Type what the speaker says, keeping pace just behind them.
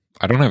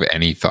I don't have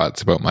any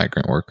thoughts about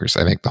migrant workers.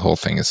 I think the whole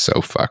thing is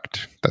so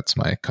fucked. That's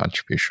my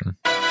contribution.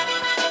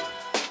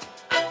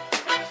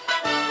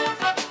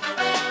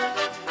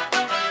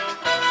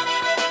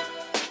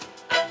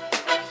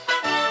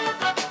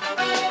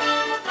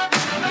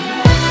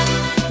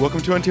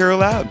 Welcome to Ontario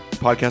Lab, a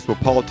podcast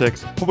about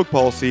politics, public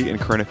policy, and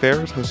current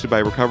affairs, hosted by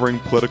recovering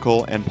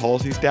political and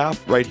policy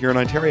staff right here in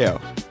Ontario.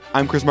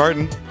 I'm Chris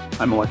Martin.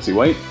 I'm Alexi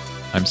White.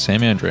 I'm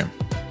Sam Andre.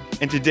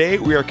 And today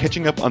we are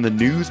catching up on the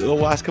news of the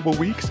last couple of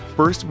weeks.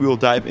 First, we will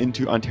dive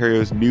into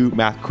Ontario's new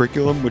math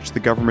curriculum, which the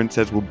government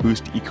says will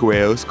boost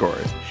EQAO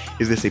scores.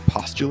 Is this a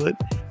postulate,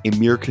 a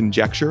mere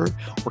conjecture,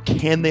 or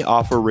can they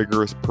offer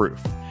rigorous proof?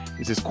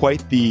 This is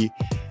quite the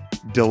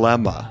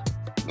dilemma.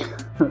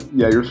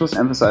 Yeah, you're supposed to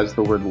emphasize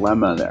the word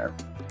lemma there.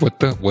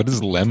 What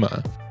is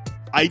lemma?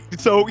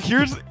 So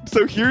here's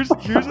the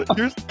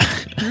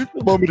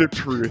moment of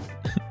truth.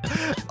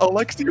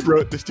 Alexi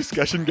wrote this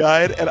discussion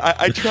guide, and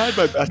I tried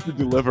my best to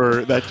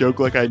deliver that joke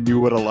like I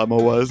knew what a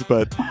lemma was,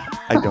 but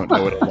I don't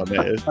know what a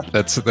lemma is.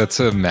 That's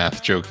a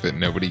math joke that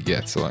nobody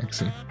gets,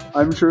 Alexi.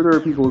 I'm sure there are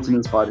people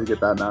listening to this pod who get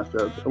that math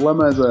joke. A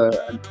lemma is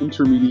an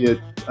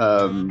intermediate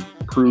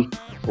proof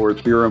or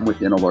theorem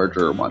within a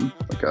larger one,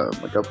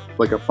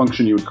 like a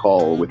function you would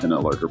call within a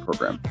larger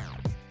program.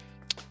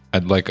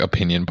 I'd like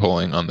opinion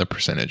polling on the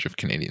percentage of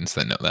Canadians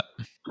that know that.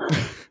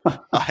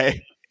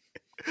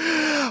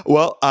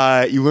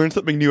 You learn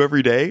something new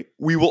every day.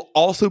 We will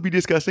also be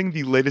discussing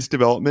the latest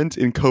developments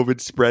in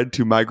COVID spread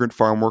to migrant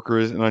farm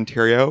workers in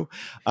Ontario.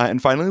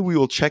 And finally, we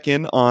will check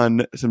in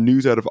on some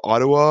news out of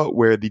Ottawa,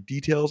 where the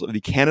details of the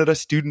Canada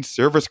Student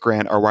Service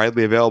Grant are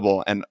widely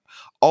available. And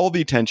all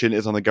the attention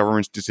is on the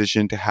government's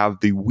decision to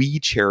have the We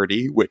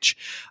charity, which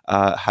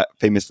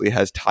famously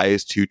has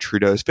ties to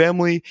Trudeau's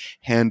family,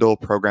 handle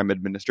program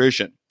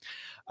administration.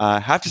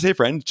 Have to say,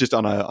 friends, just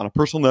on a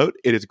personal note,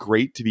 it is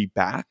great to be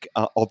back.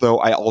 Although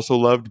I also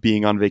loved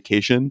being on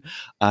vacation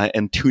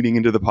and tuning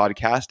into the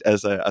podcast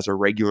as a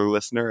regular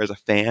listener, as a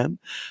fan.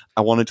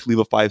 I wanted to leave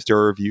a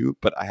 5-star review,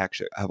 but I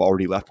actually have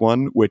already left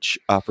one, which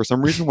for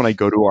some reason, when I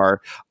go to our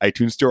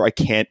iTunes store, I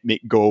can't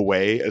make go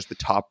away as the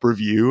top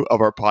review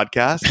of our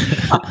podcast.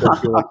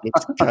 I feel like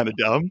it's kind of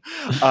dumb.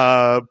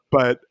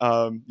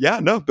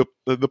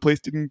 The place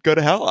didn't go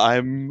to hell.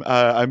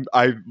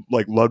 I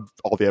loved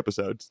all the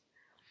episodes.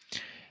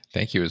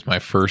 Thank you. It was my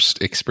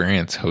first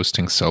experience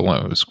hosting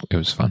solo. It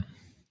was fun.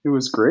 It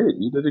was great.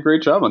 You did a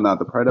great job on that.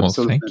 The Pride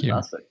episode was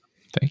fantastic.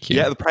 Thank you.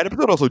 Yeah, the Pride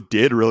episode also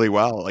did really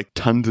well. Like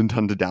tons and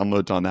tons of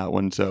downloads on that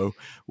one. So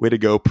way to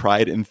go,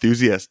 Pride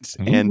enthusiasts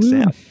and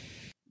Sam.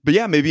 But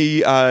yeah,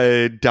 maybe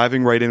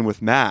diving right in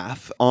with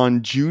math.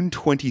 On June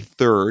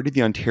 23rd,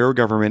 the Ontario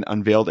government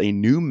unveiled a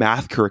new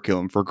math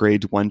curriculum for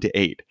grades 1 to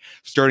 8.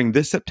 Starting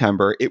this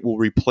September, it will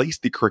replace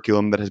the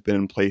curriculum that has been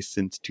in place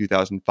since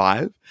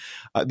 2005.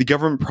 The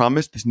government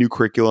promised this new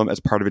curriculum as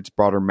part of its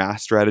broader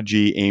math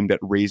strategy aimed at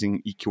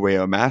raising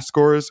EQAO math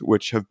scores,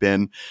 which have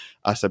been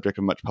a subject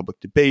of much public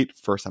debate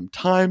for some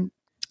time.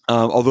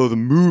 Although the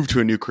move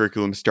to a new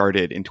curriculum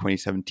started in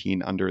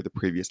 2017 under the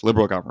previous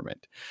Liberal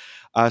government.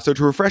 So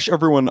to refresh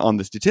everyone on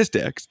the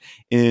statistics,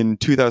 in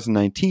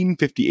 2019,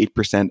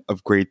 58%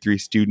 of grade 3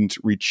 students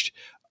reached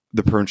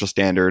the provincial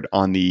standard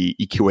on the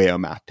EQAO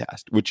math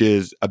test, which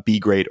is a B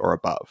grade or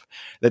above.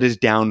 That is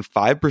down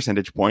 5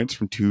 percentage points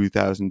from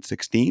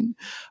 2016.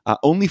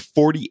 Only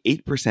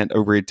 48%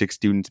 of grade 6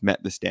 students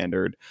met the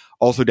standard,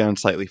 also down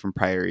slightly from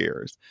prior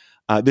years.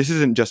 This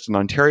isn't just an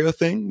Ontario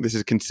thing. This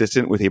is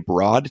consistent with a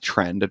broad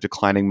trend of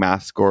declining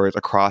math scores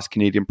across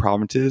Canadian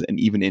provinces and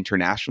even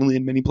internationally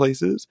in many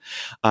places.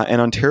 And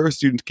Ontario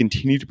students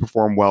continue to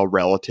perform well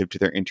relative to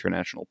their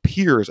international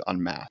peers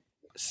on math.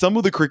 Some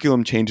of the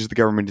curriculum changes the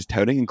government is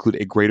touting include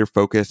a greater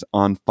focus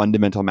on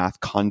fundamental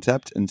math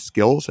concepts and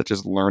skills, such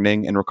as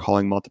learning and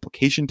recalling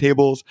multiplication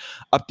tables,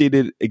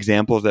 updated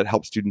examples that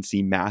help students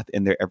see math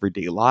in their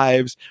everyday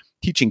lives,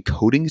 teaching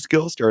coding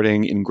skills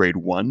starting in grade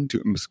 1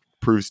 to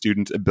improve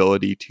students'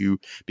 ability to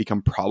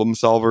become problem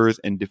solvers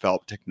and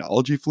develop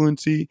technology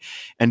fluency,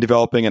 and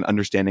developing an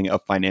understanding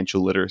of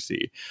financial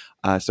literacy.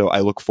 So I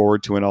look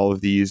forward to when all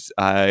of these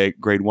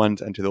grade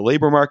 1s enter the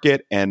labor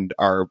market and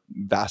are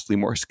vastly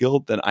more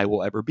skilled than I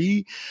will ever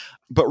be.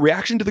 But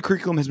reaction to the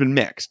curriculum has been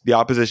mixed. The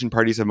opposition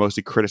parties have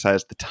mostly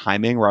criticized the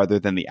timing rather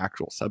than the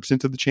actual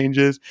substance of the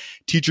changes.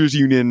 Teachers'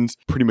 unions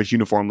pretty much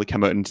uniformly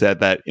come out and said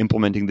that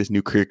implementing this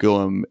new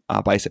curriculum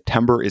by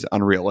September is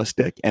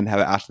unrealistic and have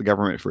asked the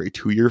government for a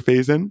 2-year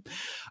phase-in.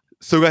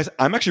 So guys,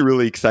 I'm actually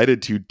really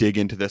excited to dig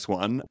into this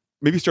one.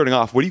 Maybe starting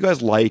off, what do you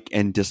guys like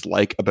and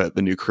dislike about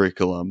the new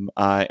curriculum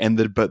and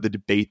about the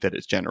debate that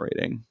it's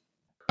generating?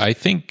 I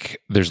think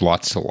there's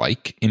lots to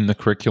like in the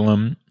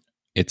curriculum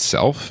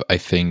itself. I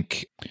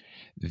think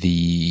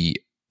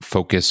the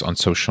focus on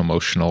social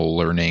emotional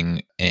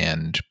learning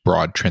and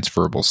broad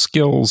transferable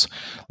skills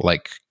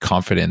like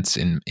confidence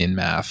in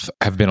math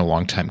have been a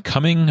long time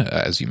coming.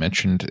 As you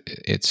mentioned,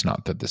 it's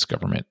not that this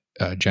government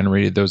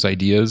generated those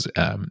ideas.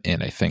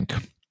 And I think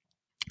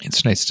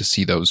it's nice to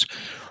see those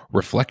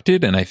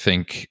reflected. And I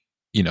think,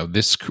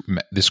 this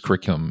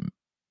curriculum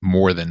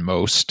more than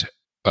most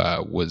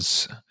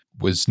was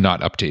was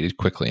not updated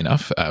quickly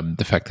enough.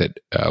 The fact that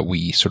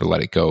we sort of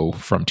let it go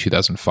from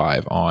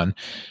 2005 on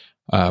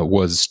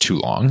was too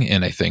long,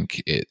 and I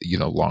think it,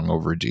 long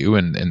overdue.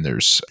 And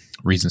there's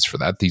reasons for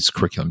that. These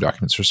curriculum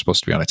documents are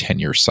supposed to be on a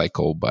 10-year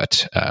cycle,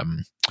 but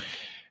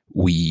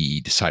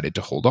we decided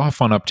to hold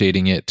off on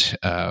updating it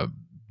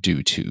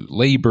due to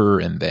labor,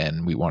 and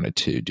then we wanted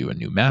to do a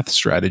new math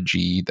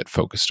strategy that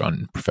focused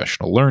on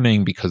professional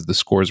learning because the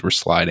scores were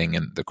sliding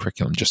and the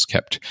curriculum just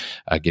kept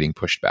getting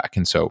pushed back.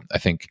 And so I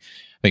think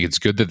it's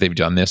good that they've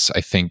done this.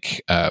 I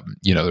think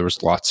there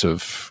was lots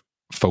of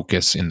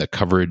focus in the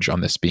coverage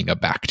on this being a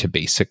back to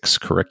basics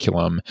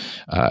curriculum.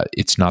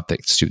 It's not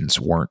that students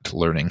weren't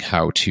learning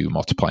how to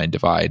multiply and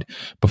divide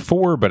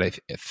before, but I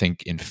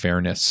think in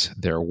fairness,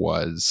 there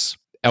was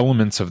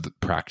elements of the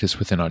practice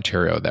within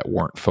Ontario that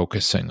weren't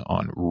focusing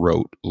on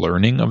rote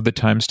learning of the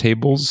times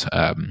tables.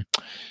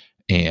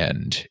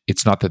 And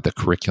it's not that the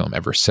curriculum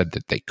ever said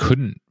that they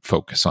couldn't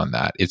focus on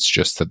that. It's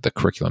just that the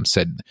curriculum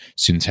said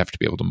students have to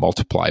be able to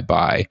multiply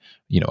by,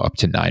 up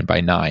to 9 by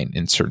 9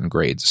 in certain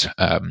grades.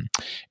 And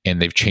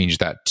they've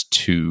changed that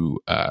to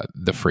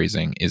the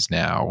phrasing is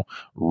now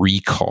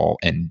recall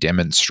and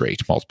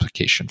demonstrate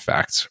multiplication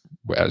facts,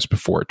 whereas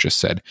before it just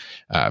said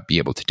be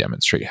able to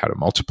demonstrate how to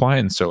multiply.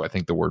 And so I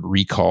think the word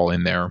recall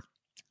in there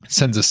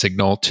sends a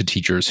signal to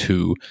teachers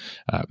who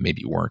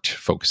maybe weren't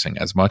focusing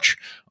as much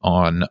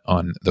on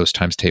those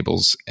times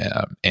tables,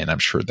 and I'm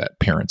sure that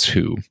parents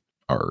who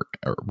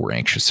were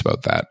anxious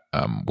about that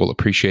will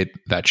appreciate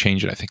that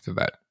change. And I think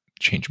that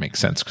change makes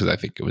sense because I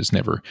think it was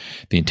never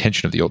the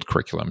intention of the old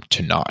curriculum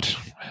to not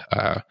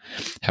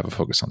have a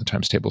focus on the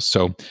times tables.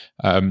 So,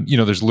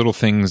 there's little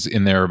things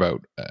in there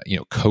about,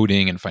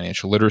 coding and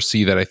financial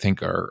literacy that I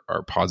think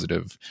are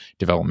positive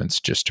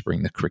developments just to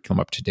bring the curriculum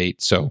up to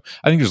date. So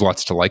I think there's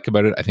lots to like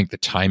about it. I think the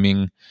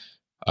timing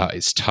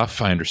is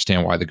tough. I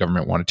understand why the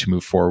government wanted to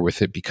move forward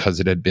with it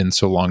because it had been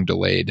so long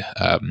delayed.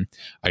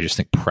 I just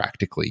think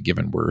practically,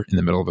 given we're in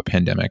the middle of a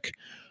pandemic,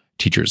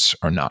 teachers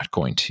are not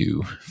going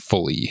to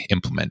fully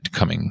implement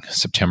coming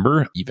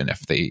September, even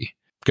if the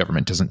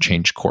government doesn't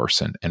change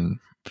course and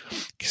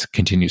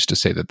continues to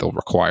say that they'll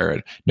require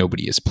it.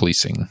 Nobody is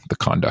policing the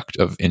conduct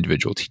of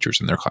individual teachers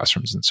in their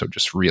classrooms. And so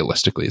just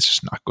realistically, it's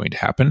just not going to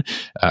happen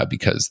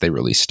because they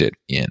released it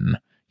in,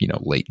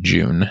 late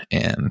June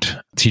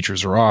and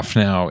teachers are off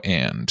now.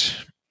 And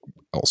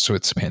also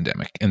it's a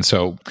pandemic. And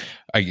so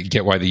I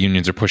get why the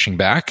unions are pushing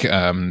back.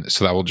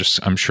 So that will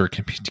just, I'm sure,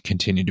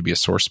 continue to be a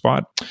sore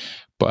spot.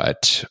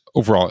 But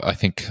overall, I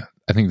think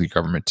the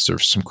government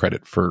deserves some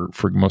credit for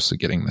mostly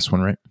getting this one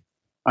right.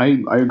 I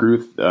agree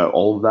with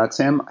all of that,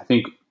 Sam. I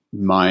think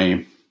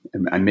I'd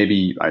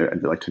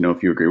like to know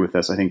if you agree with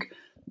this. I think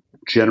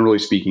generally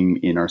speaking,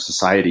 in our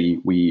society,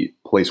 we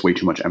place way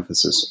too much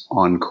emphasis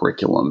on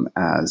curriculum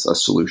as a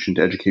solution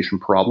to education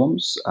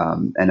problems.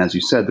 And as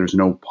you said, there's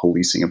no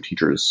policing of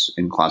teachers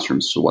in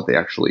classrooms to what they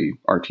actually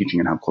are teaching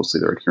and how closely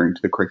they're adhering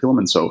to the curriculum.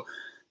 And so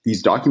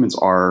these documents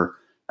are,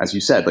 as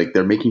you said,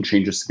 they're making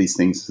changes to these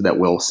things that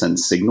will send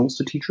signals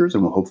to teachers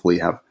and will hopefully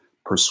have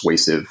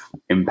persuasive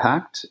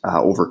impact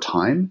over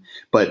time.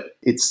 But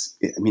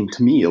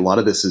to me, a lot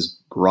of this is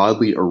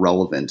broadly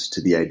irrelevant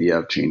to the idea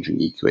of changing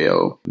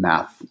EQAO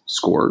math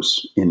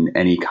scores in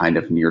any kind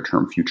of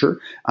near-term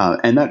future.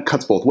 And that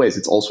cuts both ways.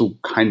 It's also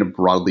kind of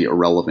broadly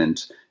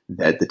irrelevant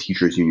that the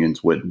teachers'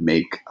 unions would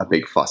make a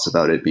big fuss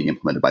about it being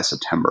implemented by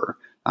September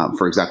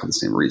for exactly the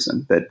same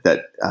reason, that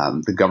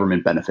the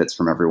government benefits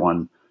from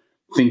everyone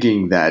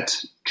thinking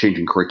that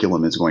changing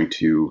curriculum is going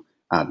to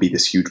be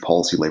this huge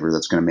policy lever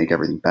that's going to make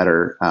everything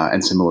better.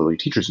 And similarly,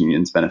 teachers'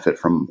 unions benefit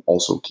from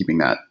also keeping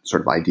that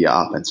sort of idea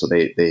up. And so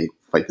they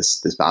fight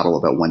this battle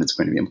about when it's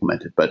going to be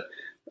implemented. But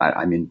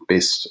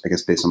based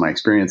on my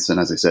experience, and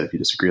as I said, if you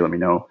disagree, let me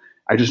know.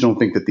 I just don't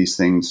think that these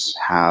things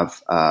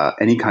have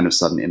any kind of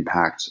sudden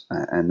impact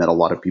and that a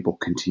lot of people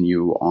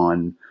continue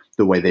on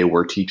the way they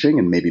were teaching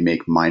and maybe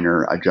make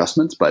minor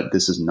adjustments. But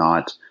this is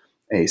not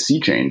a sea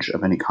change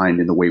of any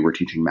kind in the way we're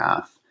teaching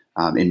math.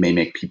 It may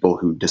make people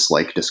who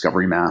dislike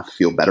discovery math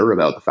feel better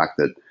about the fact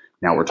that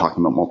now we're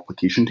talking about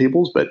multiplication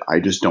tables, but I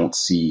just don't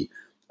see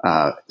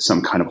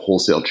some kind of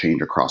wholesale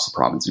change across the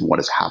province in what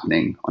is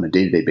happening on a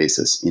day-to-day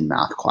basis in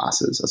math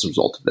classes as a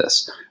result of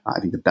this. I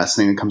think the best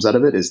thing that comes out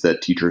of it is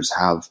that teachers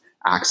have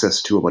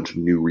access to a bunch of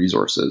new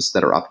resources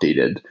that are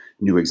updated,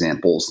 new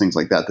examples, things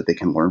like that they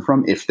can learn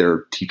from if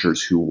they're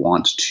teachers who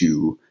want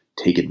to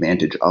take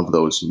advantage of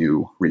those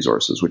new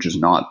resources, which is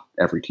not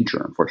every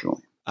teacher,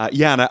 unfortunately.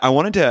 And I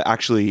wanted to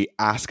actually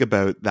ask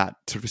about that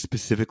sort of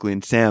specifically.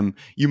 And Sam,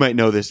 you might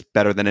know this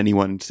better than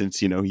anyone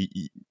since,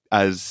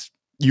 as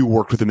you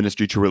worked with the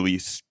ministry to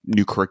release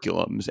new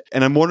curriculums.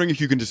 And I'm wondering if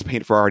you can just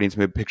paint for our audience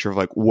maybe a picture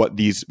of what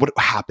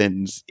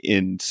happens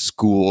in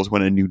schools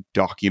when a new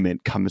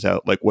document comes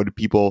out.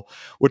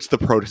 What's the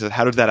process?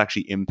 How does that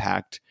actually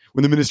impact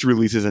when the ministry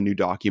releases a new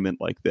document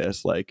like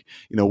this?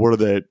 What are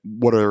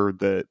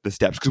the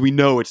steps? Because we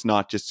know it's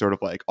not just sort of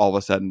all of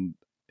a sudden,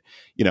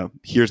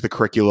 here's the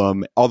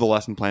curriculum, all the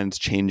lesson plans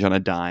change on a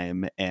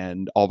dime,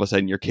 and all of a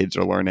sudden your kids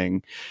are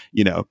learning,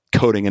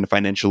 coding and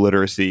financial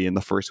literacy in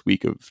the first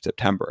week of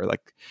September.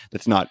 Like,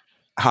 that's not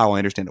how I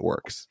understand it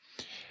works.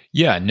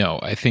 Yeah, no,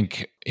 I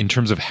think in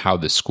terms of how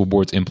the school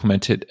boards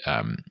implement it,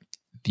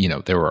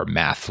 there are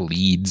math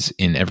leads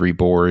in every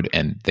board,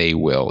 and they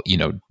will,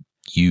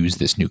 use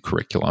this new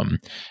curriculum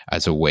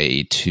as a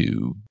way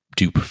to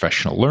do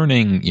professional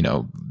learning.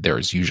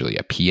 There's usually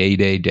a PA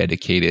day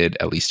dedicated,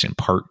 at least in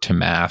part, to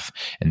math.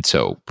 And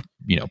so,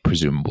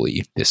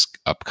 presumably this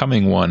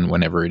upcoming one,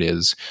 whenever it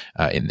is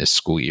in this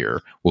school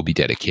year, will be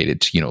dedicated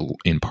to,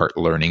 in part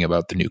learning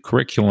about the new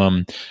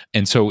curriculum.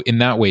 And so in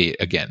that way,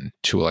 again,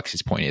 to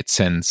Alexi's point, it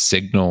sends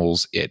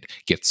signals, it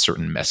gets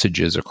certain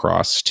messages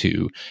across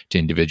to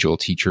individual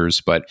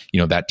teachers, but,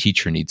 that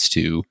teacher needs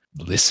to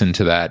listen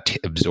to that,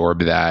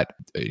 absorb that,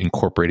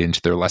 incorporate it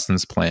into their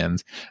lessons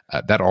plans.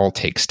 That all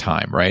takes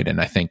time, right?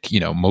 And I think,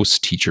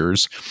 most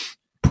teachers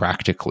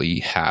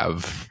practically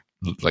have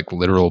like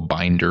literal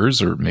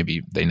binders, or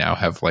maybe they now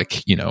have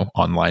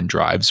online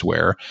drives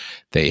where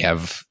they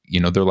have,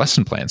 their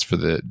lesson plans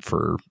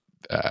for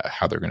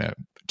how they're going to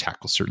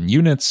tackle certain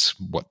units,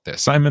 what the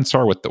assignments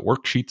are, what the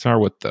worksheets are,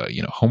 what the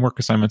homework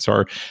assignments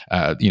are,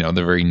 the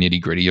very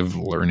nitty gritty of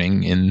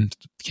learning in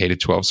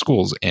K-12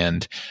 schools,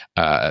 and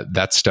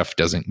that stuff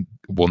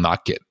will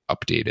not get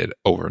updated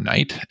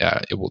overnight.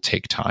 It will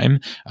take time,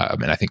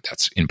 and I think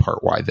that's in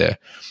part why the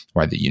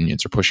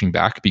unions are pushing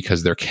back,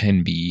 because there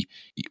can be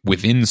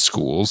within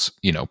schools,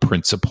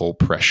 principal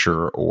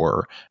pressure,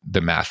 or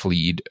the math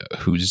lead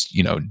who's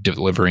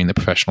delivering the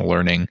professional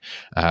learning.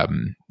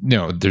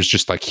 There's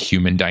just like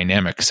human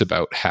dynamics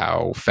about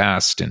how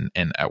fast and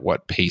at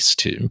what pace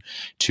to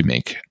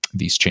make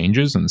these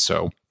changes, and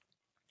so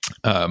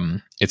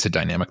it's a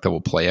dynamic that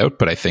will play out.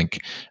 But I think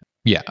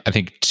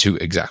to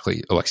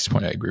exactly Alexi's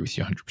point, I agree with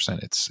you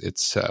 100%.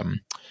 It's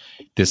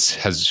this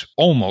has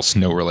almost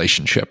no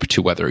relationship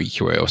to whether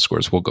EQAO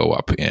scores will go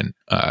up in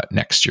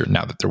next year,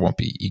 now that there won't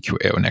be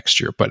EQAO next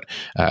year, but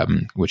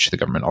which the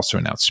government also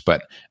announced.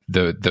 But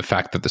the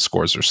fact that the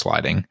scores are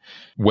sliding,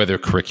 whether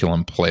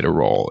curriculum played a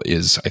role,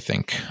 is, I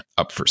think,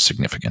 up for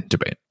significant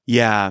debate.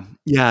 Yeah.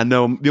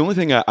 No, the only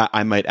thing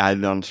I might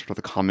add on sort of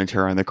the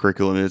commentary on the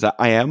curriculum is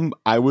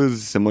I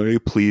was similarly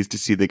pleased to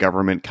see the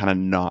government kind of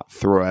not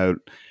throw out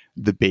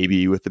the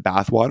baby with the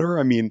bathwater.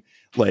 I mean,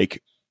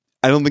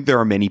 I don't think there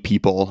are many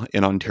people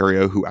in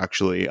Ontario who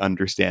actually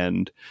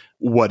understand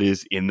what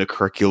is in the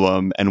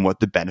curriculum and what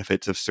the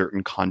benefits of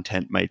certain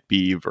content might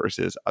be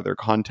versus other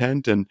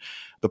content. And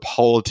the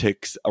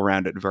politics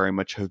around it very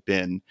much have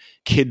been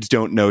kids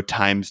don't know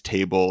times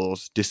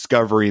tables,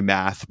 discovery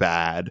math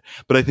bad.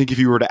 But I think if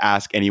you were to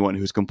ask anyone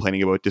who's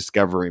complaining about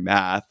discovery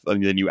math,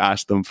 and then you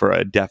ask them for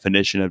a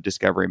definition of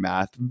discovery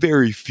math,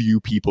 very few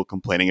people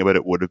complaining about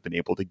it would have been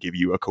able to give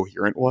you a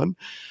coherent one.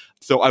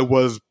 So I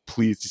was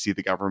pleased to see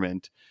the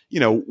government,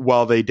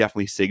 while they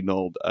definitely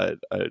signaled a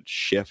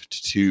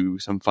shift to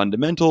some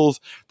fundamentals,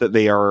 that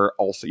they are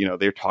also,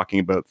 they're talking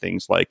about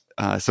things like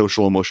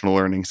social emotional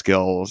learning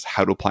skills,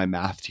 how to apply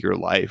math to your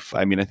life.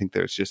 I mean, I think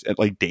there's just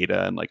like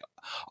data and like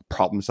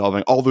problem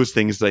solving, all those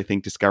things that I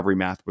think Discovery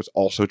Math was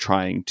also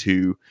trying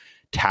to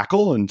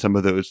tackle, and some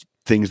of those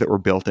things that were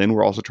built in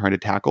we're also trying to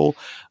tackle.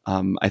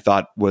 I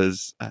thought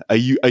was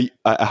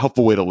a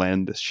helpful way to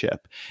land this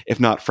ship, if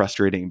not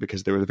frustrating,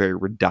 because there was a very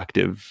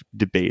reductive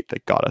debate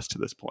that got us to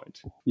this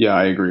point. Yeah,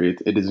 I agree.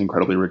 It is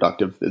incredibly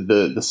reductive.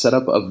 The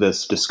setup of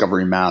this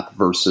Discovery Math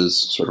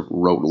versus sort of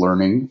rote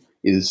learning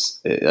is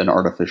an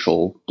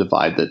artificial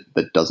divide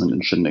that doesn't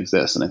and shouldn't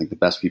exist. And I think the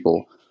best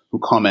people who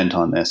comment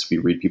on this, if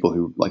you read people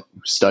who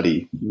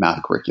study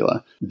math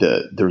curricula,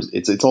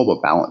 it's all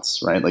about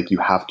balance, right? Like, you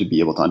have to be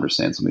able to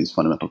understand some of these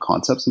fundamental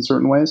concepts in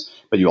certain ways,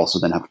 but you also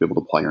then have to be able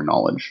to apply your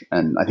knowledge.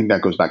 And I think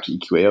that goes back to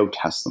EQAO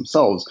tests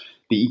themselves.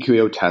 The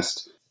EQAO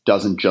test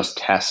doesn't just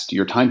test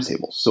your times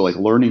tables. So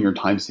learning your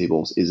times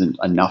tables isn't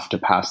enough to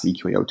pass the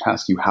EQAO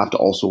test. You have to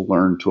also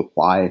learn to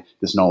apply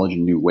this knowledge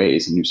in new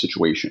ways, in new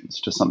situations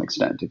to some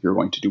extent, if you're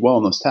going to do well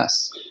in those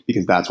tests,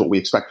 because that's what we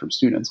expect from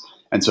students.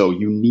 And so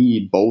you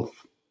need both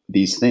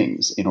these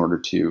things in order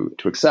to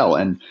excel.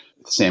 And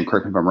Sam,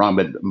 correct me if I'm wrong,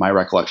 but my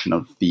recollection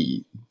of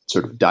the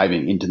sort of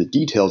diving into the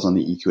details on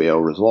the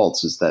EQAO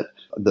results is that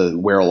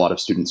where a lot of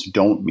students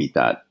don't meet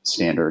that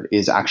standard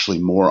is actually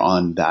more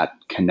on that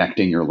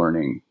connecting your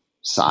learning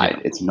side.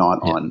 Yeah. It's not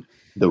on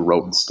the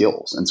rote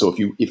skills. And so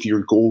if your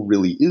goal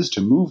really is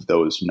to move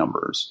those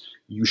numbers,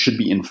 you should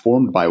be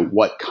informed by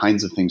what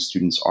kinds of things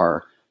students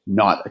are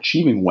not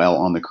achieving well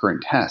on the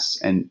current tests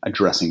and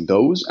addressing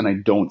those. And I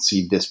don't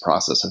see this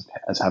process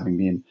as having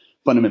been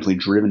fundamentally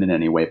driven in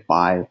any way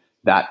by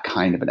that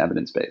kind of an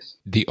evidence base.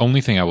 The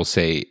only thing I will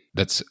say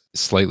that's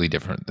slightly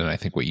different than I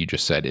think what you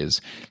just said is,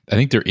 I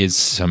think there is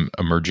some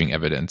emerging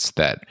evidence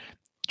that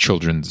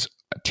children's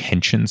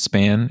attention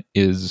span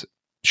is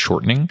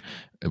shortening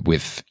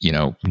with,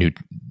 new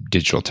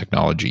digital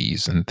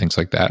technologies and things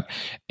like that.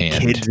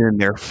 And kids in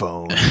their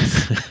phones.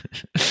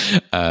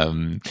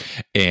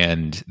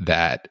 And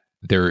that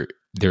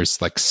there's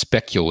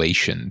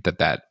speculation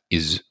that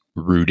is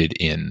rooted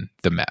in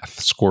the math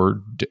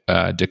score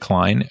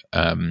decline.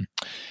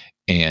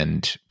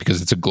 And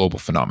because it's a global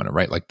phenomenon,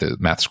 right? Like the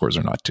math scores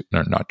are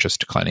not just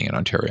declining in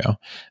Ontario.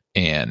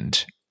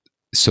 And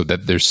so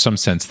that there's some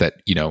sense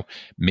that,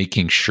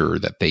 making sure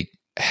that they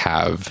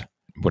have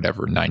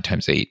whatever 9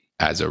 times 8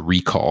 as a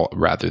recall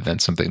rather than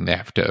something they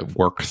have to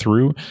work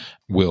through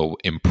will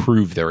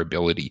improve their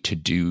ability to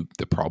do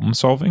the problem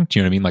solving. Do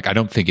you know what I mean? Like, I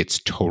don't think it's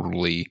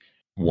totally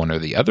one or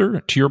the other,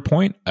 to your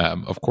point,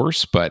 of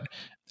course. But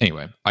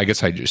anyway, I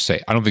guess I just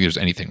say I don't think there's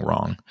anything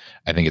wrong.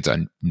 I think it's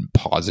a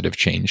positive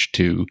change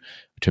to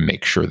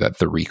make sure that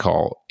the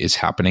recall is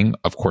happening.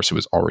 Of course, it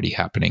was already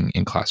happening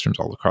in classrooms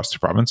all across the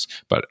province,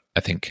 but I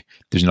think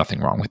there's nothing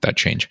wrong with that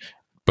change.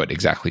 But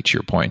exactly to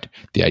your point,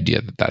 the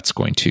idea that that's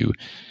going to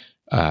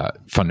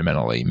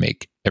fundamentally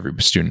make every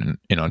student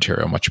in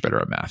Ontario much better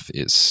at math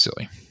is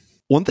silly.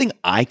 One thing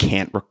I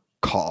can't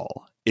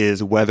recall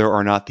is whether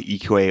or not the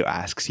EQAO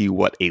asks you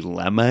what a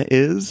lemma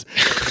is.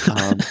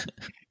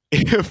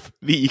 If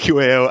the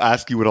EQAO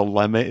asks you what a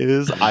lemma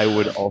is, I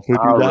would also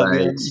do that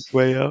with the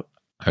EQAO.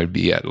 I would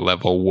be at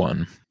level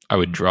 1. I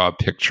would draw a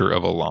picture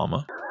of a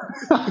llama.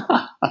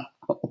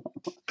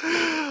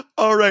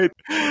 All right.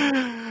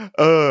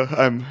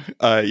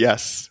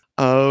 Yes.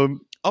 All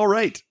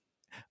right.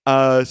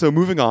 So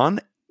moving on.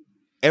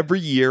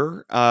 Every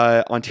year,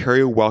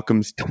 Ontario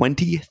welcomes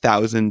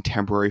 20,000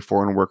 temporary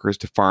foreign workers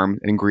to farms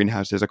and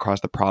greenhouses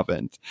across the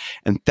province,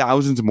 and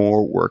thousands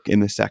more work in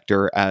the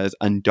sector as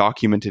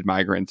undocumented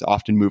migrants,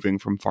 often moving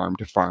from farm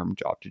to farm,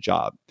 job to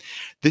job.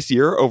 This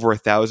year, over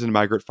 1,000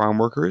 migrant farm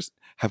workers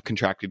have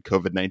contracted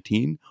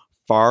COVID-19,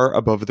 far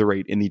above the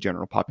rate in the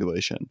general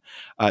population.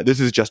 This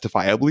is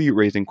justifiably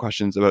raising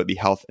questions about the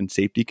health and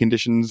safety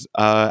conditions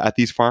at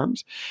these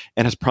farms,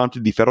 and has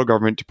prompted the federal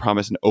government to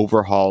promise an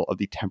overhaul of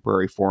the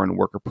temporary foreign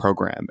worker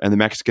program, and the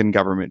Mexican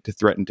government to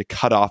threaten to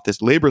cut off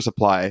this labor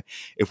supply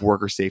if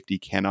worker safety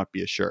cannot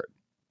be assured.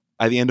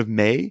 At the end of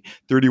May,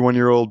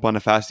 31-year-old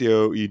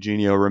Bonifacio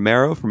Eugenio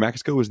Romero from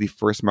Mexico was the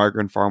first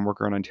migrant farm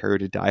worker in Ontario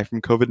to die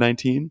from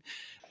COVID-19.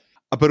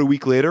 About a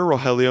week later,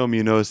 Rogelio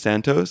Munoz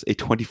Santos, a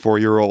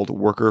 24-year-old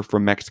worker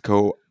from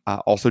Mexico,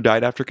 also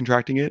died after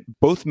contracting it.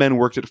 Both men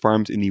worked at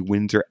farms in the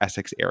Windsor,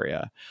 Essex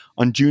area.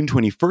 On June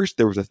 21st,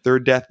 there was a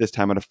third death, this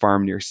time at a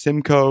farm near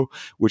Simcoe,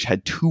 which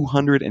had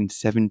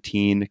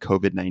 217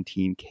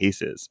 COVID-19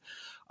 cases.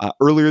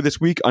 Earlier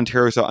this week,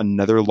 Ontario saw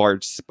another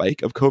large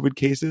spike of COVID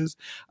cases,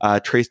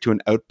 traced to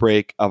an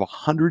outbreak of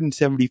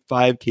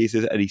 175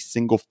 cases at a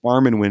single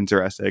farm in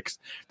Windsor, Essex,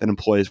 that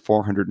employs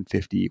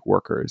 450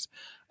 workers.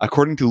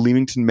 According to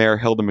Leamington Mayor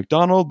Hilda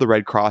McDonald, the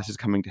Red Cross is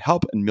coming to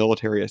help, and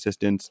military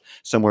assistance,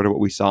 similar to what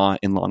we saw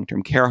in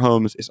long-term care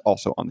homes, is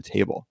also on the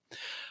table.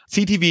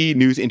 CTV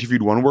News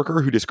interviewed one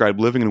worker who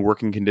described living and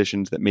working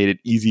conditions that made it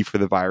easy for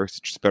the virus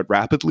to spread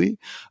rapidly.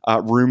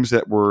 Rooms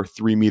that were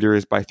 3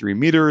 meters by 3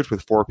 meters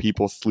with 4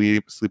 people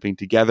sleeping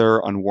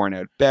together on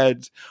worn-out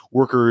beds.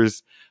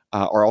 Workers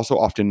are also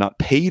often not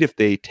paid if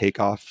they take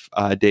off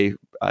a day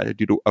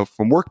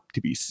from work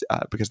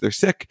because they're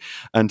sick,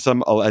 and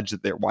some allege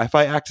that their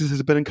Wi-Fi access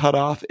has been cut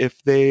off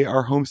if they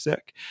are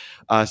homesick.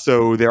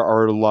 So there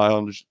are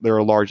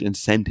large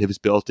incentives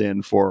built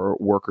in for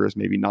workers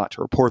maybe not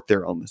to report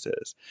their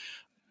illnesses.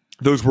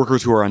 Those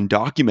workers who are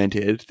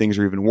undocumented, things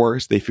are even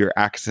worse. They fear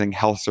accessing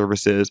health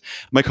services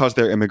might cause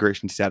their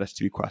immigration status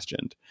to be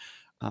questioned.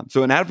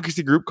 So an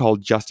advocacy group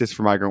called Justice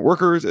for Migrant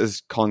Workers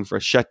is calling for a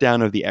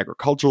shutdown of the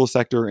agricultural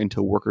sector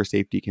until worker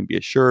safety can be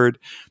assured.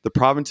 The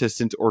province has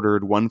since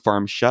ordered one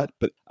farm shut,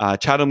 but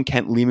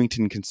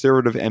Chatham-Kent-Leamington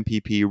Conservative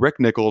MPP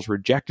Rick Nichols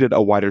rejected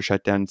a wider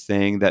shutdown,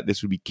 saying that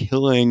this would be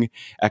killing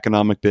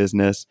economic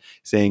business,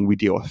 saying we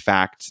deal with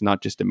facts,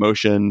 not just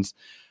emotions.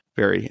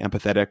 Very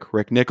empathetic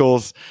Rick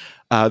Nichols.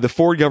 The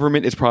Ford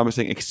government is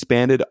promising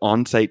expanded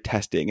on-site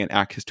testing and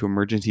access to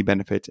emergency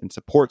benefits and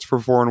supports for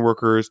foreign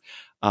workers.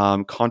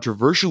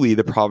 Controversially,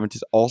 the province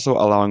is also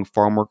allowing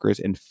farm workers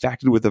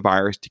infected with the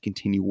virus to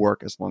continue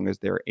work as long as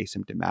they're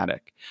asymptomatic.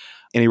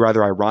 In a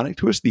rather ironic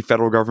twist, the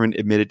federal government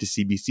admitted to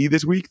CBC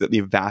this week that the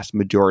vast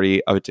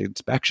majority of its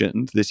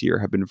inspections this year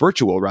have been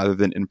virtual rather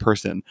than in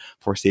person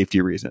for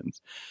safety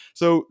reasons.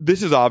 So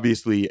this is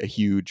obviously a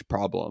huge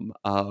problem.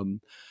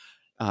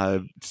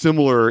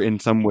 Similar in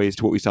some ways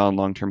to what we saw in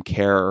long-term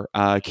care.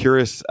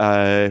 Curious,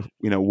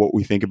 what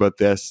we think about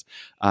this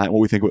and what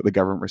we think about the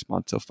government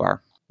response so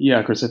far.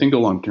 Yeah, Chris, I think the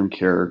long-term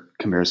care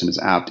comparison is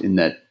apt in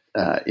that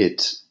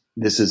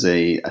this is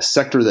a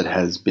sector that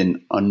has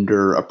been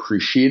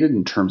underappreciated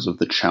in terms of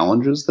the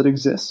challenges that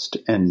exist,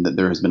 and that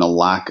there has been a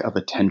lack of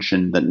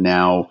attention that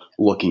now,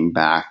 looking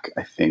back,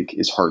 I think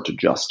is hard to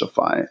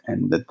justify,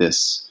 and that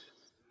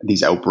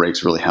these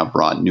outbreaks really have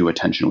brought new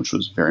attention, which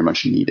was very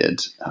much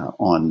needed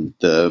on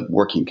the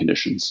working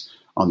conditions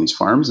on these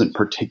farms, and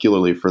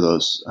particularly for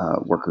those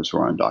workers who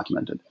are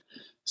undocumented.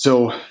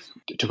 So,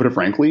 to put it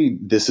frankly,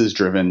 this is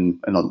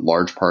driven in a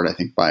large part, I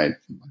think, by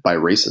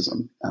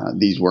racism.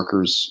 These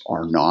workers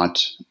are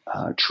not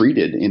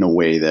treated in a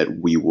way that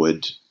we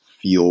would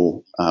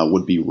feel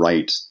would be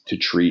right to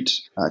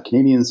treat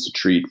Canadians, to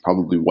treat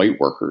probably white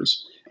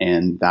workers,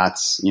 and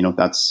that's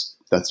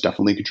that's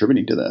definitely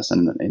contributing to this.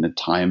 And in a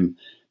time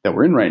that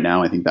we're in right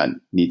now, I think that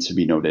needs to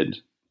be noted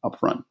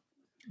upfront.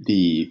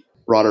 The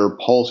broader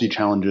policy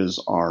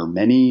challenges are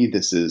many.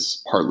 This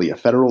is partly a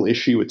federal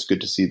issue. It's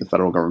good to see the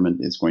federal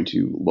government is going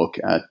to look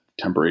at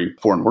temporary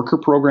foreign worker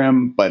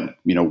program, but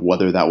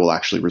whether that will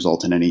actually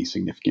result in any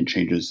significant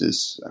changes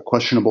is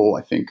questionable.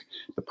 I think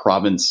the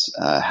province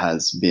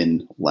has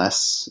been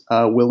less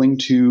willing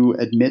to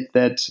admit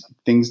that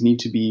things need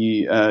to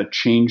be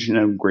changed in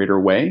a greater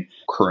way.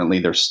 Currently,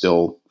 they're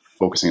still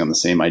focusing on the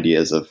same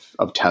ideas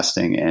of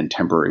testing and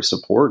temporary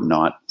support,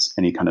 not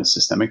any kind of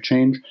systemic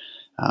change.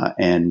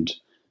 And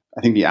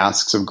I think the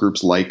asks of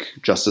groups like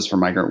Justice for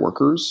Migrant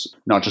Workers,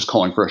 not just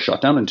calling for a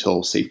shutdown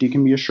until safety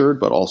can be assured,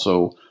 but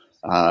also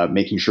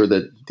making sure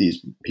that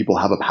these people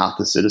have a path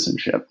to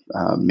citizenship,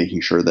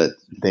 making sure that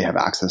they have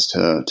access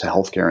to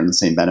healthcare and the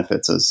same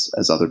benefits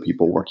as other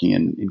people working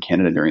in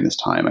Canada during this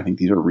time. I think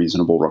these are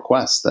reasonable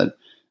requests that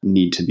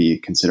need to be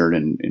considered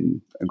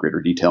in a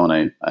greater detail.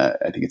 And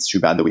I think it's too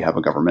bad that we have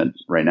a government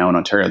right now in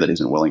Ontario that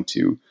isn't willing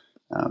to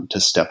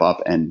step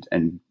up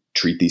and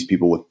treat these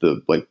people with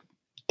the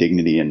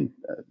dignity and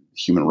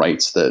human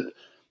rights that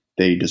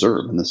they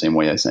deserve in the same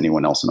way as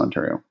anyone else in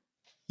Ontario.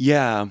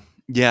 Yeah.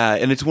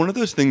 And it's one of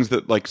those things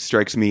that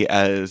strikes me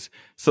as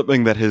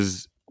something that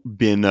has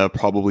been a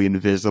probably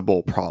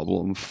invisible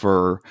problem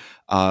for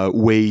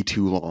way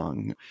too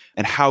long,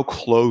 and how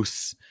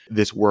close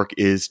this work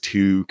is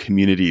to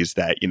communities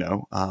that,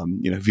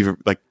 if you've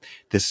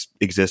this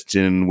exists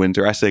in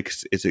Windsor,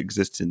 Essex, it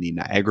exists in the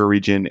Niagara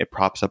region. It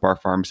props up our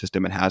farm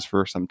system and has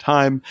for some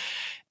time.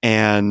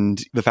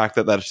 And the fact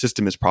that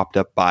system is propped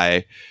up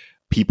by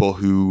people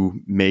who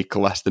make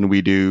less than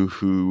we do,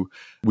 who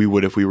we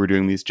would if we were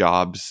doing these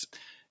jobs,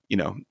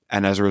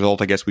 and as a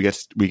result, I guess we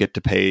get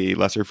to pay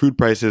lesser food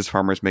prices.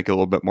 Farmers make a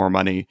little bit more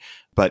money,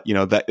 but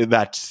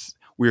that's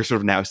we're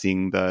sort of now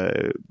seeing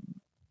the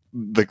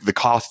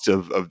costs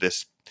of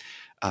this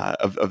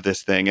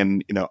thing.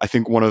 And I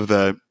think one of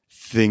the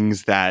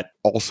things that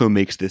also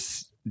makes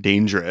this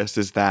dangerous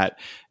is that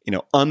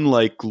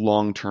unlike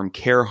long-term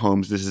care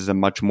homes, this is a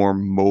much more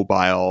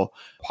mobile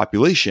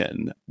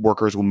population.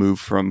 Workers will move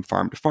from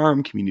farm to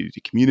farm, community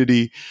to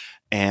community,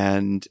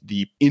 and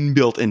the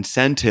inbuilt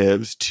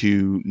incentives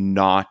to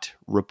not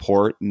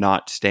report,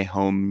 not stay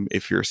home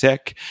if you're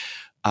sick,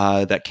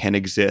 that can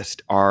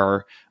exist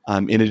are,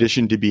 in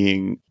addition to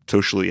being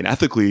socially and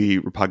ethically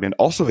repugnant,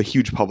 also a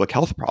huge public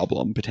health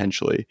problem,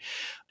 potentially.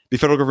 The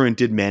federal government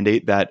did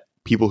mandate that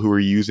people who were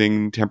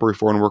using temporary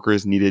foreign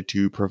workers needed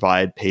to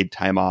provide paid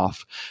time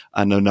off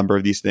on a number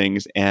of these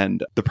things.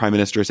 And the Prime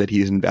Minister said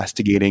he's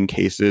investigating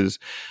cases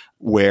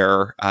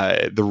where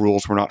the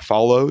rules were not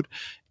followed.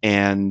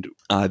 And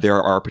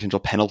there are potential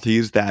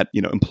penalties that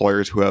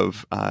employers who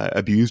have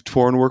abused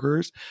foreign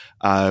workers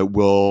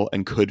will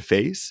and could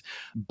face.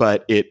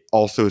 But it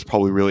also is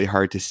probably really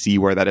hard to see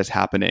where that is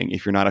happening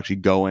if you're not actually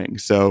going.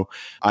 So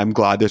I'm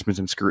glad there's been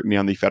some scrutiny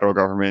on the federal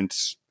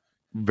government's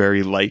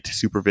very light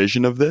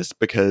supervision of this,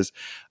 because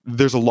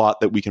there's a lot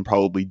that we can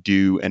probably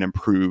do and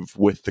improve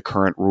with the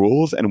current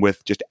rules and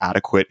with just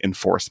adequate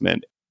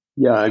enforcement.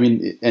 Yeah, I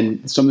mean,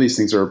 and some of these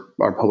things are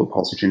public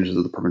policy changes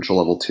at the provincial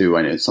level too.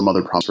 I know some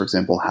other provinces, for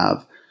example,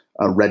 have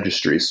a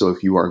registry. So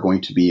if you are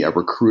going to be a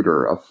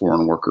recruiter of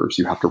foreign workers,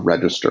 you have to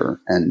register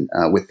and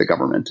with the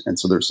government. And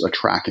so there's a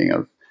tracking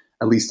of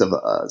at least of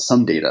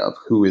some data of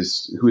who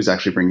is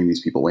actually bringing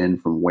these people in,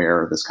 from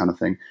where, this kind of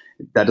thing.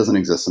 That doesn't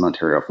exist in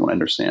Ontario, from what I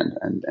understand,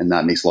 and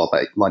that makes it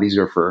a lot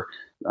easier for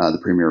the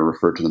Premier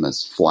referred to them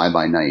as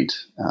fly-by-night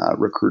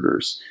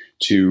recruiters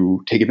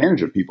to take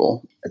advantage of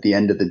people. At the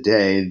end of the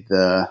day,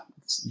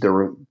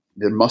 there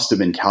must have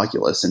been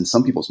calculus in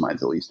some people's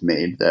minds, at least,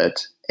 made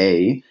that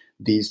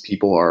these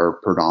people are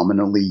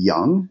predominantly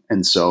young,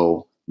 and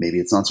so maybe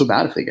it's not so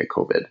bad if they get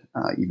COVID,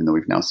 even though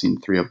we've now seen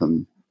 3 of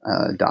them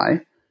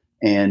die.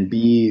 And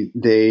B,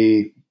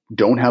 they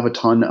don't have a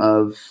ton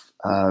of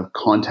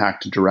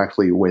contact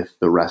directly with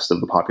the rest of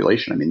the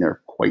population. I mean,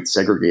 they're quite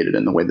segregated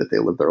in the way that they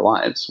live their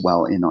lives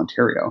while in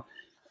Ontario.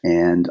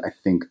 And I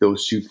think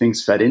those two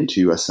things fed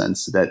into a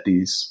sense that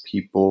these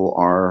people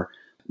are,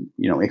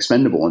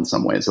 expendable in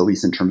some ways, at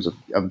least in terms of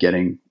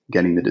getting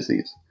the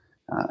disease.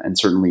 And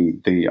certainly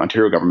the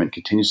Ontario government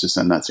continues to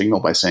send that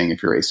signal by saying,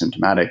 if you're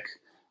asymptomatic,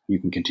 you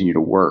can continue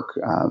to work.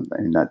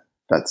 And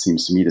that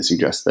seems to me to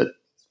suggest that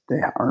they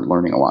aren't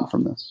learning a lot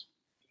from this.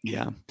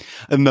 Yeah.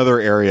 Another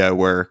area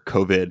where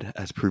COVID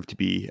has proved to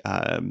be,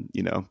 a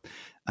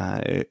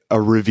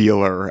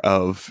revealer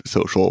of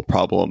social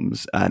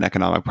problems and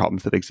economic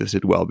problems that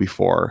existed well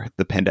before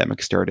the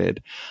pandemic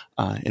started,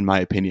 in my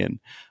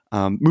opinion.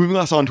 Moving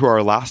us on to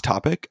our last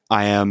topic,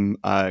 I am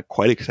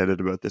quite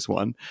excited about this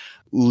one.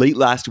 Late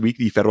last week,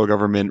 the federal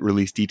government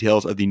released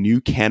details of the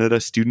new Canada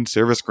Student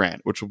Service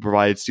Grant, which will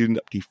provide students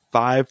up to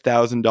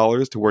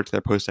 $5,000 towards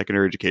their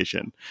post-secondary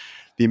education.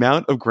 The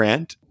amount of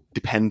grant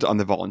depends on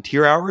the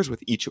volunteer hours,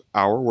 with each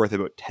hour worth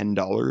about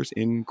 $10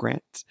 in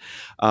grants.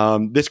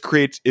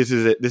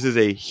 This is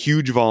a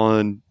huge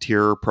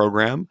volunteer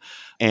program,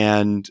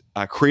 and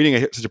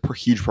creating such a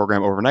huge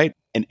program overnight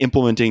and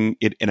implementing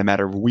it in a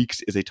matter of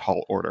weeks is a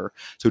tall order.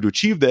 So to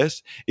achieve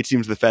this, it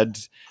seems the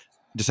feds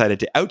decided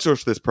to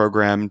outsource this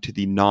program to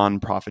the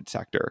nonprofit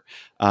sector.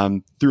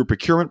 Through a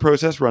procurement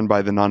process run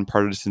by the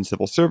Nonpartisan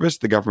Civil Service,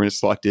 the government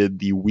selected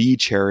the We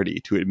Charity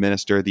to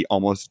administer the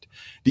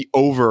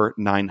over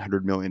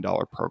 $900 million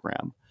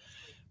program.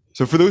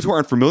 So for those who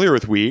aren't familiar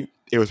with We,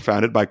 it was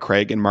founded by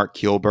Craig and Mark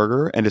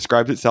Kielberger and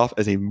describes itself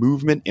as a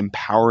movement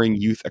empowering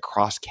youth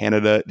across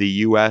Canada, the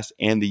US,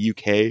 and the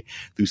UK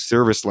through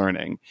service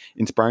learning,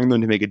 inspiring them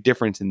to make a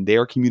difference in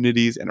their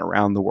communities and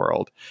around the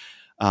world.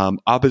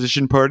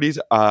 Opposition parties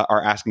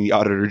are asking the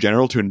Auditor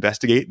General to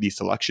investigate the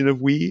selection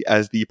of We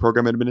as the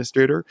program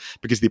administrator,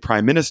 because the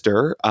Prime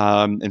Minister,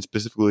 and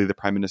specifically the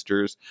Prime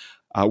Minister's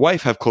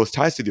wife, have close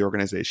ties to the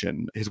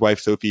organization. His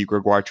wife, Sophie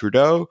Gregoire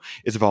Trudeau,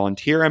 is a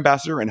volunteer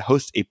ambassador and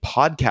hosts a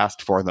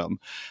podcast for them.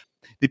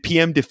 The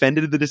PM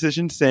defended the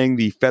decision, saying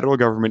the federal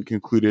government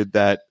concluded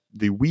that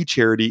the We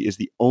Charity is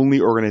the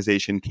only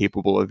organization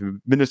capable of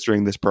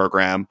administering this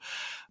program,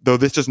 though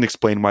this doesn't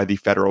explain why the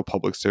federal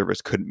public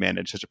service couldn't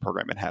manage such a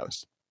program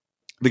in-house.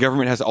 The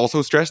government has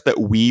also stressed that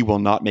We will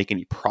not make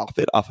any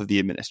profit off of the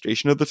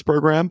administration of this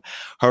program.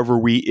 However,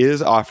 We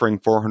is offering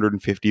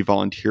 450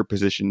 volunteer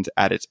positions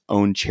at its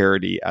own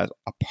charity as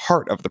a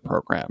part of the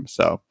program.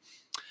 So,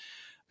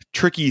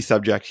 tricky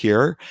subject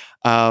here.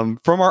 From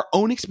our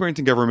own experience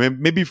in government,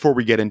 maybe before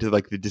we get into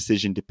like the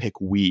decision to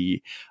pick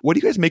We, what do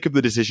you guys make of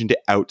the decision to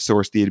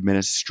outsource the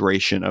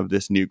administration of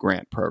this new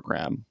grant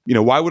program? You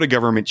know, why would a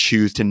government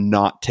choose to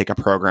not take a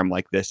program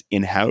like this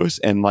in-house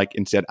and like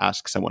instead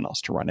ask someone else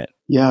to run it?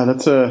 Yeah,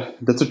 that's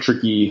a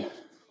tricky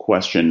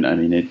question. I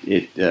mean,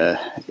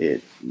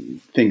 it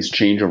things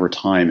change over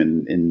time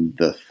in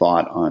the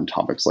thought on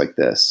topics like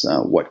this.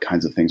 What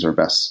kinds of things are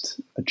best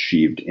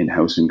achieved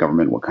in-house in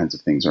government? What kinds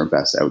of things are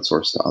best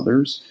outsourced to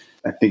others?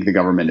 I think the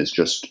government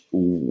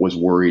was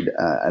worried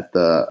at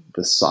the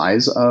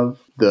size of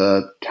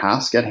the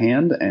task at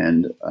hand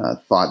and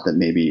thought that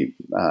maybe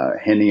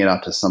handing it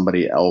off to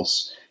somebody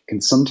else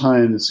can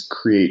sometimes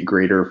create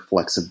greater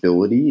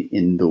flexibility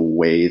in the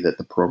way that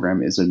the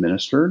program is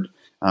administered.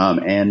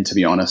 And to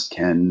be honest,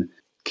 can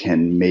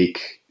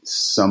make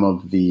some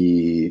of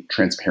the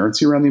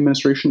transparency around the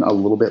administration a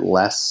little bit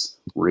less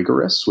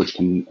rigorous, which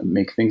can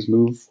make things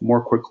move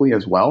more quickly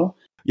as well.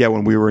 Yeah,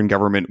 when we were in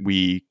government,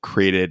 we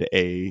created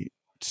a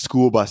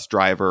school bus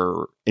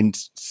driver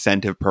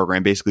incentive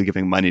program, basically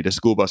giving money to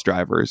school bus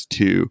drivers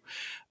to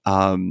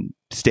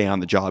stay on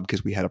the job,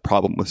 because we had a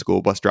problem with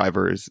school bus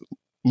drivers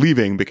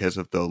leaving because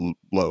of the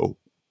low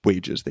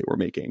wages they were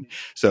making.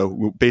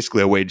 So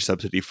basically a wage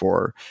subsidy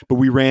but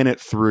we ran it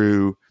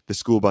through the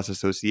school bus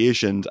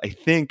associations. I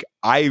think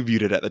I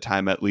viewed it at the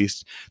time, at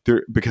least,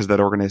 because that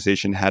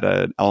organization had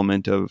an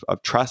element of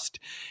trust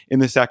in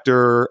the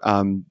sector,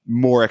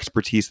 more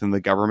expertise than the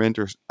government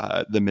or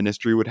the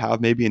ministry would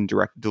have maybe in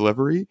direct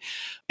delivery,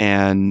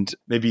 and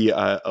maybe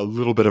a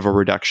little bit of a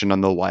reduction on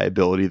the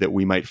liability that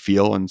we might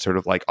feel in sort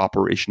of like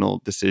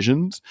operational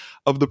decisions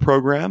of the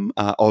program.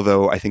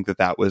 Although I think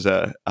that was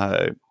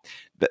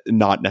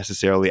not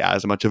necessarily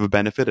as much of a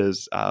benefit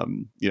as,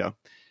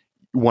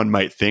 one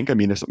might think. I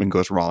mean, if something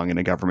goes wrong in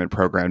a government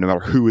program, no matter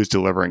who is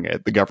delivering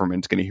it, the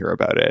government's going to hear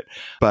about it.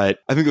 But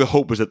I think the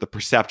hope was that the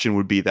perception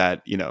would be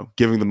that,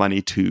 giving the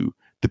money to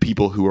the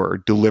people who are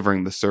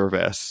delivering the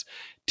service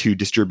to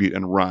distribute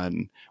and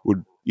run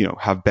would,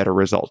 have better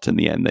results in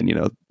the end than,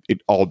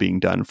 it all being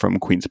done from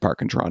Queen's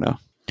Park in Toronto.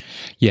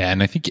 Yeah.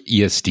 And I think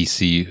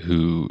ESDC,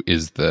 who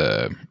is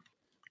the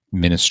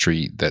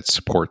ministry that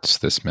supports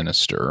this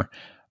minister,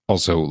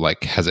 also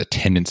has a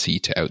tendency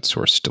to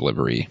outsource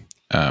delivery.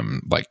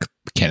 Like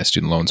the Canada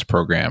Student Loans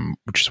Program,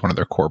 which is one of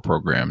their core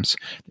programs,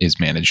 is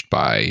managed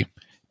by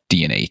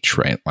D&H,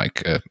 right?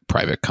 Like a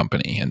private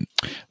company, and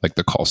like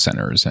the call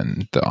centers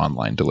and the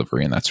online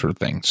delivery and that sort of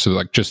thing.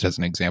 So just as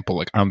an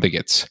example, I don't think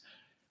it's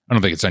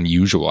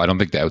unusual. I don't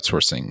think the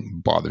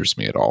outsourcing bothers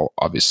me at all.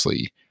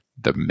 Obviously,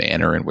 the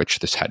manner in which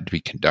this had to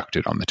be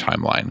conducted on the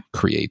timeline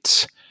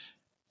creates,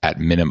 at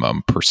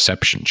minimum,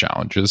 perception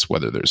challenges.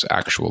 Whether there's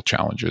actual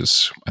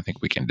challenges, I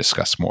think we can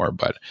discuss more.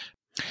 But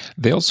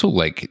they also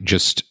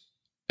just,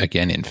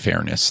 again, in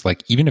fairness,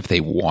 even if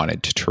they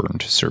wanted to turn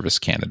to Service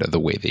Canada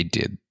the way they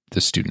did the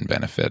student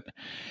benefit,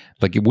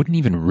 it wouldn't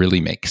even really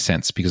make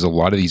sense, because a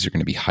lot of these are going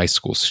to be high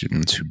school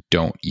students who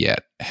don't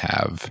yet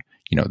have,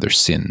 their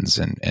SINs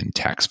and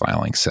tax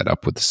filing set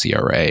up with the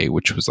CRA,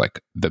 which was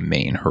the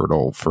main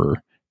hurdle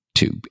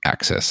to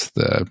access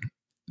the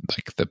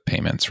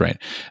payments, right?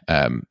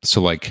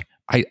 So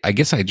I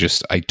guess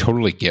I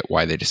totally get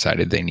why they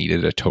decided they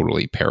needed a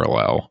totally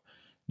parallel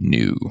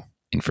new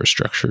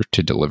infrastructure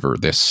to deliver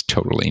this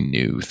totally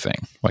new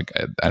thing.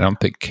 I don't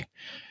think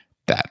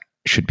that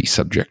should be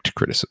subject to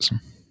criticism.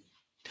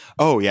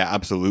 Oh yeah,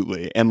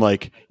 absolutely. And I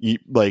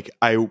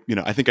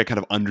think I kind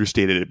of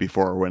understated it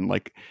before when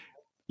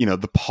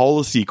the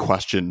policy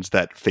questions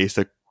that face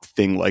a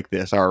thing like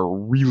this are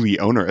really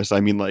onerous. I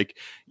mean, like,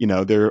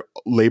 their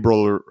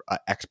labor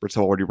experts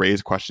have already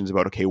raised questions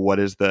about, okay, what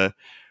is the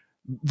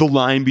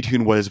line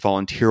between what is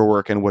volunteer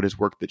work and what is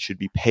work that should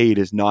be paid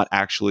is not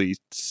actually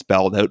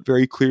spelled out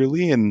very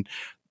clearly. And,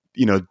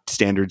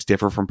 standards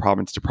differ from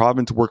province to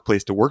province,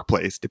 workplace to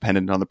workplace,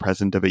 dependent on the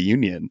president of a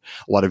union.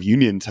 A lot of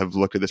unions have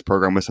looked at this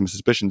program with some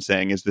suspicion,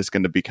 saying, is this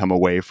going to become a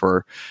way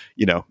for,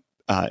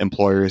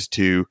 employers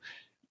to,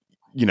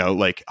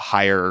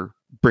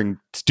 bring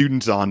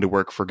students on to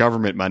work for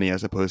government money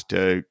as opposed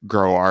to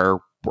grow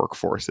our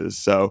workforces?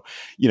 So,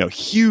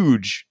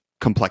 huge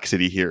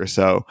complexity here.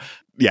 So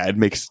yeah, it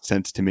makes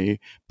sense to me.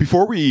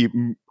 Before we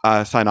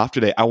sign off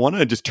today, I want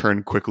to just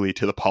turn quickly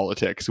to the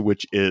politics,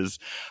 which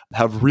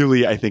have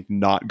really, I think,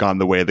 not gone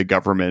the way the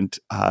government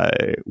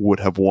would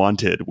have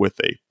wanted with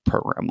a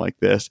program like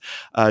this.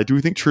 Do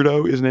we think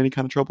Trudeau is in any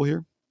kind of trouble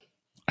here?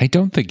 I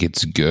don't think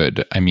it's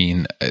good. I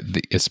mean,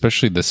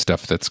 especially the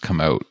stuff that's come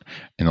out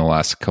in the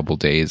last couple of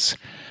days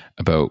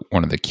about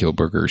one of the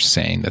Kielburgers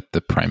saying that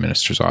the Prime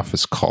Minister's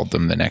office called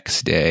them the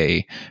next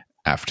day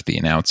after the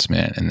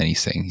announcement, and then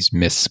he's saying he's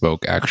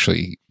misspoke.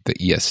 Actually, the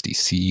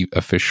ESDC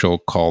official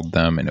called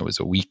them, and it was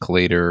a week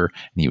later,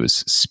 and he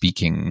was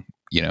speaking,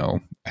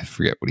 I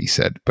forget what he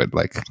said, but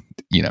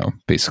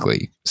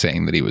basically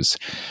saying that he was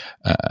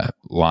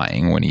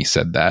lying when he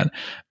said that.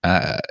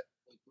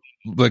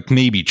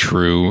 Maybe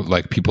true,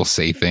 people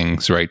say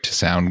things, right, to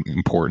sound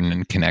important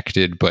and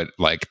connected, but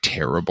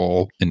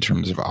terrible in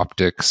terms of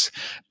optics.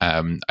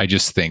 I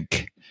just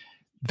think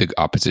the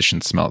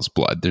opposition smells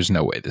blood. There's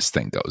no way this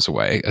thing goes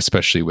away,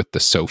 especially with the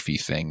Sophie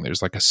thing.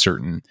 There's a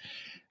certain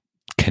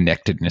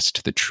connectedness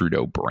to the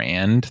Trudeau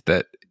brand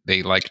that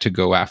they like to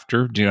go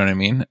after. Do you know what I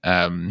mean?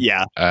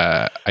 Yeah.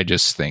 I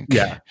just think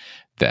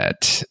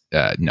that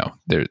no,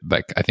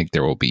 I think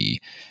there will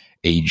be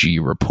AG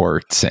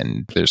reports,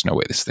 and there's no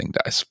way this thing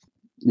dies.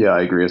 Yeah,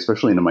 I agree,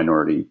 especially in a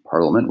minority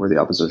parliament where the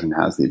opposition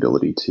has the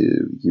ability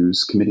to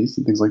use committees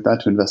and things like that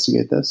to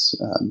investigate this.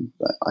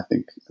 I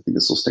think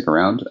this will stick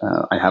around.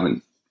 I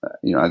haven't,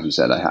 as you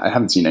said, I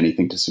haven't seen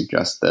anything to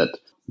suggest that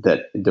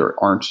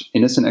there aren't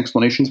innocent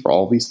explanations for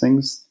all of these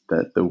things,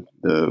 that the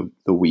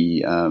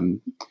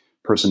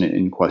person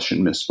in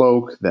question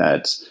misspoke,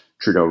 that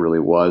Trudeau really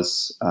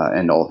was,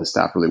 and all of his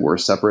staff really were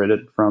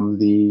separated from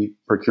the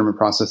procurement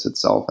process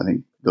itself. I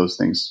think those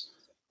things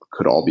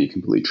could all be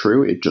completely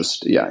true. It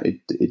just,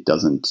 it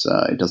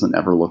doesn't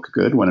ever look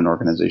good when an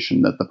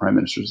organization that the Prime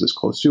Minister is this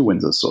close to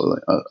wins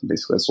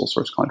basically a sole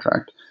source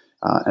contract,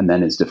 and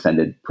then is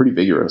defended pretty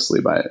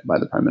vigorously by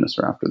the Prime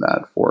Minister after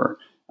that for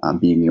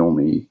being the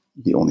only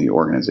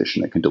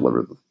organization that can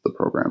deliver the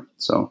program.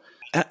 So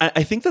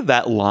I think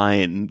that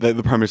line that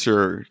the Prime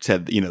Minister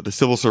said, the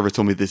civil service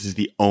told me this is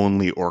the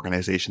only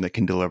organization that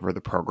can deliver the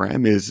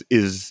program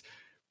is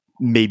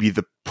maybe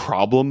the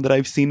problem that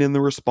I've seen in the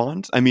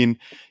response. I mean,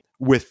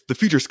 with the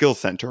Future Skills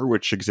Center,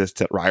 which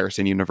exists at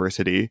Ryerson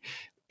University,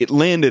 it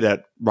landed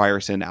at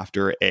Ryerson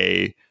after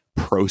a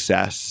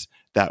process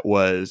that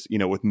was,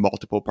 with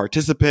multiple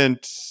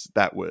participants,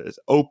 that was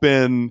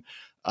open.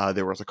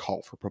 There was a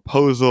call for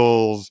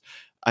proposals.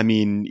 I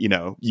mean,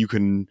 you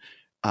can,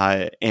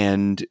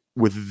 and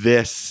with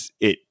this,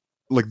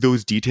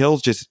 those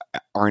details just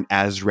aren't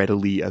as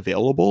readily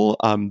available.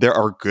 There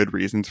are good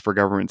reasons for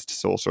governments to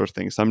sole source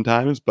things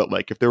sometimes, but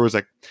if there was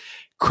a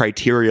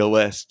criteria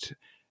list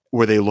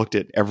where they looked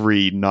at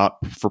every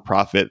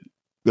not-for-profit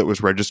that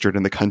was registered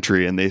in the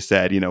country and they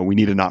said, we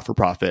need a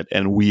not-for-profit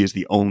and we is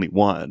the only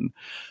one,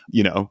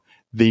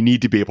 they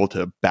need to be able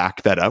to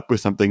back that up with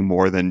something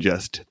more than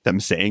just them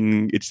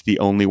saying it's the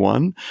only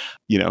one.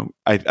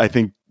 I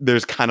think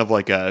there's kind of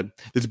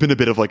there's been a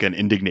bit of an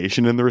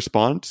indignation in the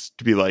response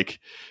to be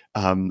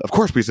of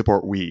course we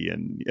support we,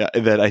 and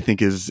that I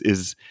think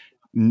is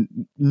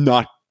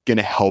not going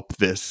to help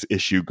this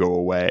issue go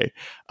away.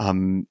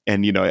 And,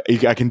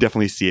 I can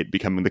definitely see it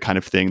becoming the kind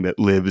of thing that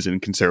lives in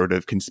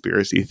conservative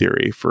conspiracy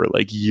theory for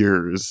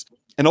years.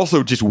 And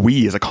also just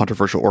we as a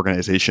controversial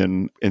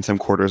organization in some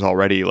quarters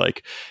already,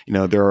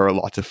 there are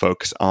lots of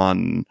folks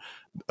on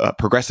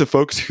progressive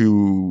folks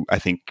who I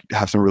think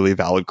have some really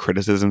valid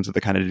criticisms of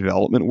the kind of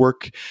development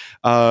work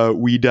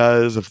we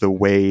does, of the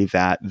way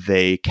that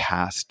they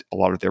cast a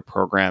lot of their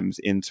programs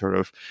in sort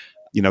of,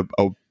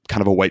 kind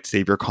of a white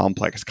savior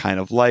complex kind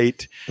of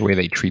light. The way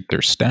they treat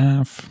their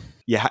staff.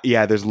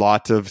 Yeah. There's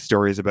lots of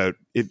stories about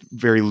it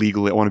very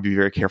legally. I want to be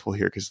very careful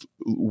here because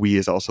we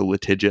is also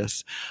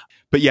litigious.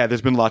 But yeah,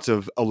 there's been lots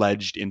of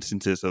alleged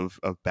instances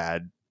of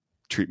bad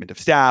treatment of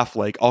staff,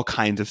 all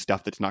kinds of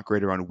stuff that's not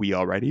great around we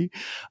already.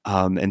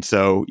 And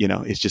so,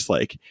 it's just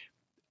the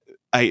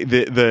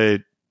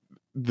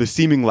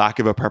seeming lack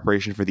of a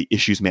preparation for the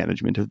issues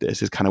management of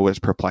this is kind of what's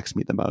perplexed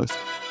me the most.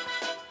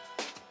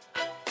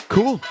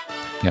 Cool.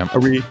 Yeah.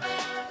 Are we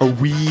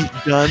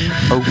done?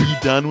 Are we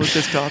done with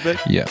this topic?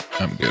 Yeah,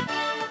 I'm good.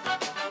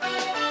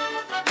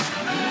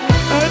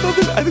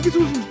 I think this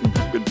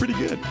has been pretty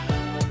good.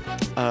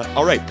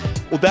 All right.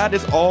 Well, that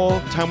is all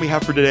the time we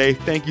have for today.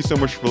 Thank you so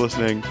much for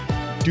listening.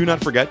 Do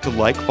not forget to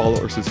like,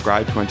 follow, or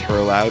subscribe to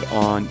Ontario Loud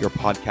on your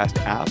podcast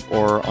app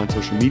or on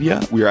social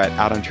media. We are at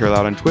Ontario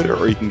Loud on Twitter,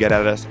 or you can get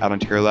at us at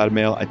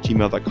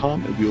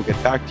OntarioLoudMail@gmail.com, and we will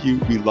get back to you.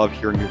 We love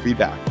hearing your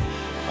feedback.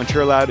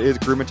 Ontario Loud is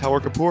Garima Talwar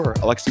Kapoor,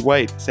 Alexi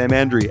White, Sam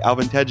Andre,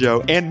 Alvin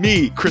Tejo, and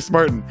me, Chris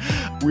Martin.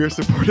 We are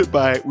supported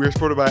by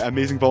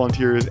amazing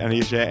volunteers,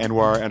 Anisha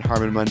Anwar and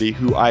Harman Mundy,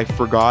 who I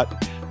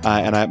forgot,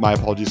 my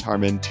apologies,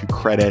 Harman, to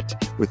credit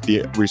with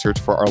the research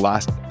for our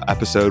last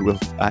episode with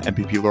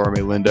MPP Laura May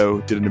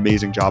Lindo. Did an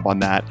amazing job on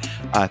that.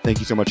 Thank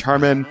you so much,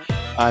 Harman.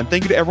 And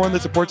thank you to everyone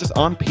that supports us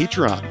on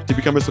Patreon. To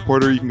become a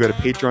supporter, you can go to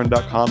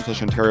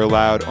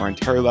patreon.com/OntarioLoud or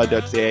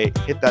OntarioLoud.ca.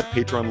 Hit that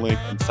Patreon link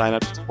and sign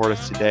up to support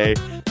us today.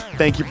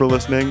 Thank you for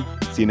listening.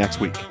 See you next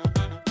week.